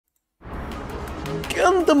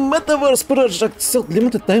GUNDAM Metaverse project still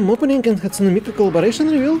limited time opening and Hatsune Miku collaboration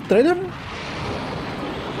reveal trailer?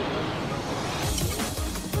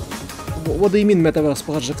 What do you mean Metaverse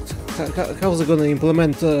project? How's it gonna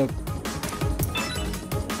implement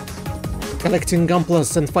collecting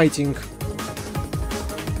Gunplas and fighting?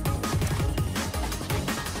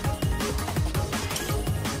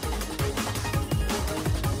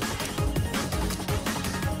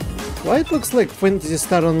 Why it looks like Fantasy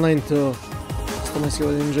Star Online to customize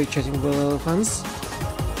your enjoy chatting with other fans?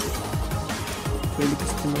 Really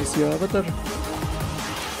customize your avatar?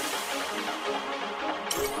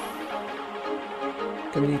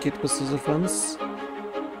 Communicate with other fans?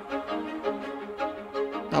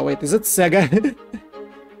 Oh wait, is it Sega?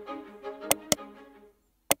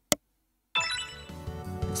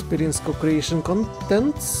 Experience co-creation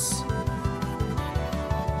contents?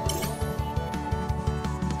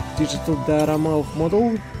 Digital diorama of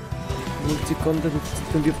model? Multi-content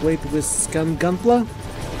can be played with scan Gunpla?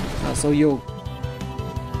 So you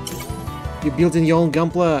building your own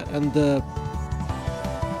Gunpla and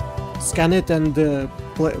scan it and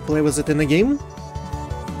play with it in a game?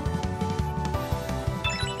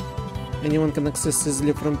 Anyone can access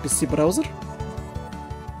easily from PC browser?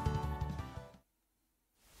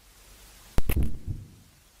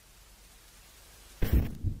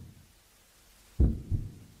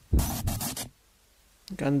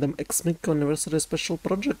 Gundam X Miku Anniversary Special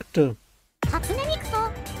Project. Hatsune Miku と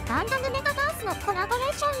GUNDAM Metaverse のコラボレ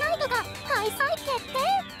ーションライブが開催決定。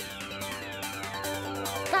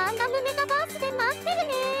GUNDAM Metaverse で待ってる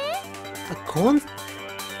ね。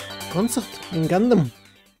Concert in Gundam.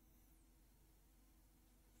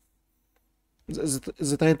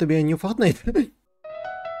 Is it trying to be a new Fortnite?